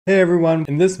Hey everyone,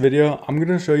 in this video, I'm going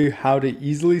to show you how to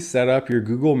easily set up your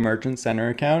Google Merchant Center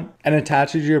account and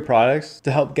attach it to your products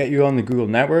to help get you on the Google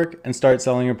network and start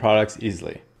selling your products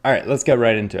easily. All right, let's get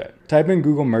right into it. Type in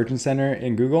Google Merchant Center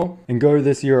in Google and go to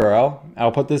this URL.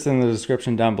 I'll put this in the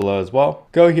description down below as well.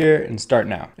 Go here and start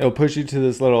now. It'll push you to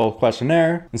this little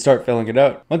questionnaire and start filling it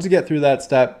out. Once you get through that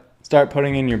step, start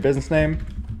putting in your business name,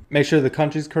 make sure the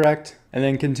country's correct, and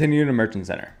then continue to Merchant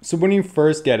Center. So when you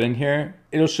first get in here,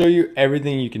 it'll show you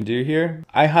everything you can do here.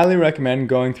 I highly recommend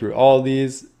going through all of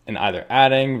these and either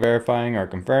adding, verifying, or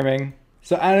confirming.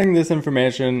 So adding this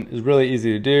information is really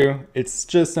easy to do. It's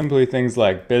just simply things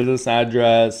like business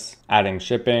address, adding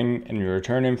shipping and your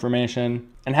return information.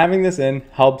 And having this in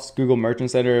helps Google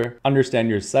Merchant Center understand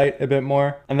your site a bit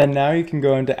more. And then now you can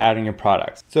go into adding your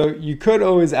products. So you could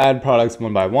always add products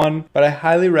one by one, but I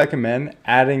highly recommend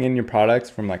adding in your products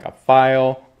from like a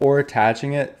file or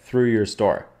attaching it through your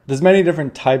store. There's many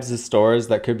different types of stores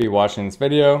that could be watching this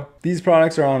video. These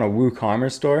products are on a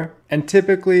WooCommerce store, and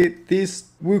typically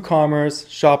these WooCommerce,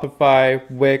 Shopify,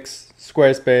 Wix,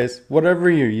 Squarespace, whatever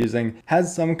you're using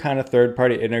has some kind of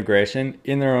third-party integration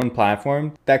in their own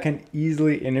platform that can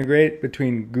easily integrate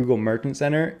between Google Merchant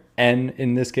Center and,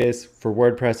 in this case for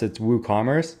WordPress, it's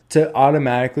WooCommerce, to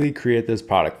automatically create those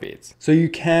product feeds. So you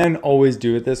can always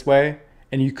do it this way.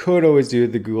 And you could always do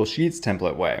it the Google Sheets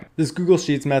template way. This Google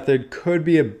Sheets method could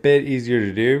be a bit easier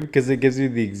to do because it gives you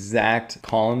the exact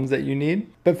columns that you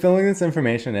need. But filling this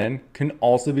information in can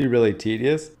also be really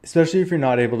tedious, especially if you're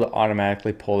not able to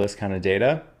automatically pull this kind of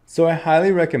data. So I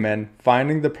highly recommend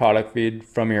finding the product feed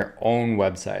from your own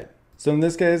website. So in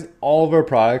this case, all of our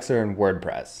products are in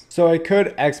WordPress. So I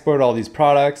could export all these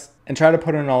products and try to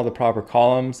put in all the proper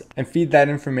columns and feed that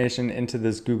information into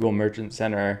this Google Merchant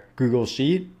Center Google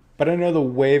Sheet. But I know the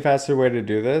way faster way to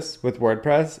do this with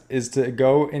WordPress is to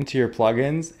go into your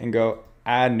plugins and go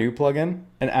add new plugin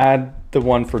and add the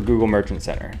one for Google Merchant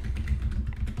Center.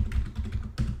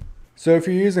 So if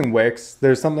you're using Wix,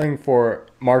 there's something for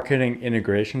marketing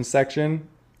integration section,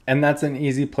 and that's an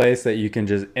easy place that you can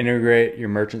just integrate your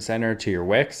Merchant Center to your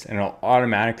Wix and it'll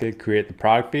automatically create the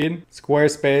product feed.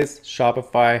 Squarespace,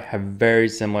 Shopify have very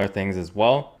similar things as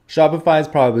well. Shopify is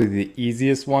probably the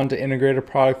easiest one to integrate a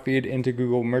product feed into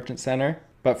Google Merchant Center,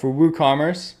 but for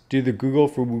WooCommerce, do the Google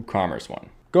for WooCommerce one.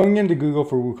 Going into Google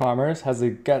for WooCommerce has a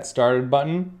Get Started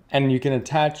button, and you can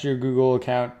attach your Google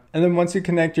account. And then once you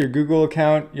connect your Google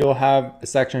account, you'll have a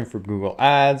section for Google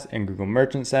Ads and Google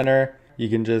Merchant Center. You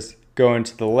can just go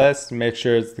into the list, make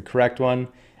sure it's the correct one,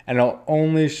 and it'll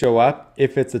only show up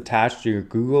if it's attached to your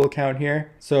Google account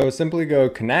here. So simply go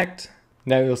connect.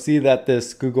 Now you'll see that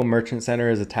this Google Merchant Center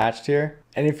is attached here.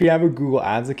 And if you have a Google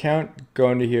Ads account,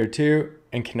 go into here too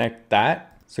and connect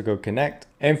that. So go connect.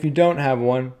 And if you don't have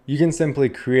one, you can simply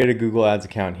create a Google Ads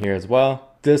account here as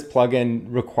well. This plugin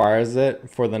requires it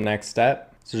for the next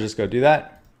step. So just go do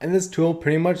that. And this tool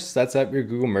pretty much sets up your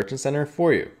Google Merchant Center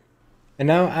for you. And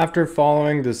now after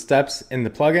following the steps in the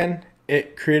plugin,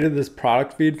 it created this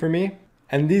product feed for me.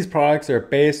 And these products are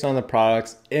based on the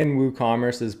products in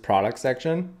WooCommerce's product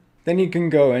section. Then you can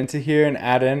go into here and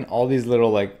add in all these little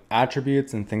like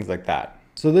attributes and things like that.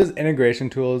 So those integration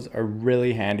tools are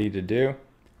really handy to do.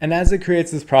 And as it creates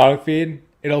this product feed,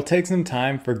 it'll take some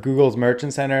time for Google's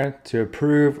Merchant Center to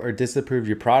approve or disapprove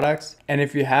your products. And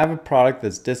if you have a product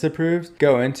that's disapproved,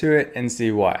 go into it and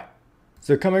see why.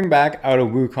 So coming back out of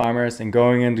WooCommerce and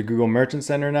going into Google Merchant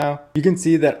Center now, you can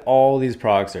see that all these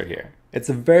products are here. It's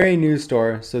a very new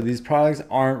store, so these products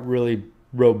aren't really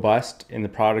robust in the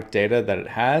product data that it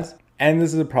has. And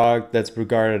this is a product that's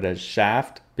regarded as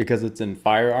shaft because it's in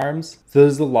firearms. So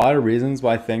there's a lot of reasons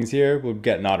why things here would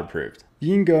get not approved.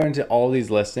 You can go into all these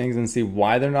listings and see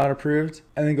why they're not approved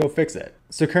and then go fix it.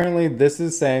 So currently this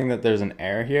is saying that there's an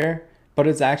error here, but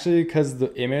it's actually because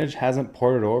the image hasn't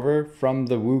ported over from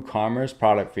the WooCommerce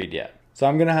product feed yet. So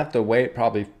I'm gonna have to wait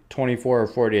probably 24 or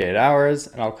 48 hours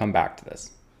and I'll come back to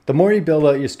this. The more you build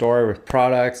out your store with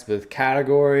products, with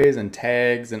categories and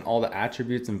tags and all the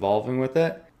attributes involving with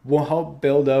it, will help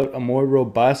build out a more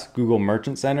robust Google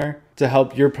Merchant Center to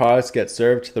help your products get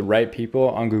served to the right people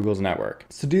on Google's network.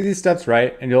 So do these steps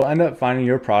right and you'll end up finding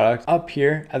your product up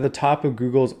here at the top of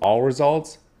Google's all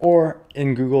results or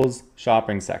in Google's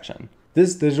shopping section.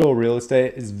 This digital real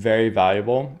estate is very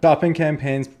valuable. Shopping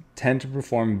campaigns tend to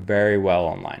perform very well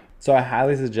online. So I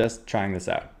highly suggest trying this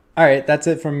out. All right, that's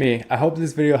it from me. I hope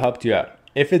this video helped you out.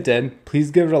 If it did,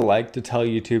 please give it a like to tell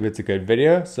YouTube it's a good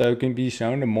video so it can be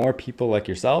shown to more people like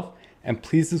yourself. And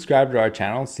please subscribe to our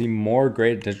channel to see more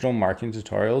great digital marketing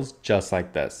tutorials just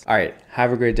like this. All right,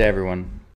 have a great day, everyone.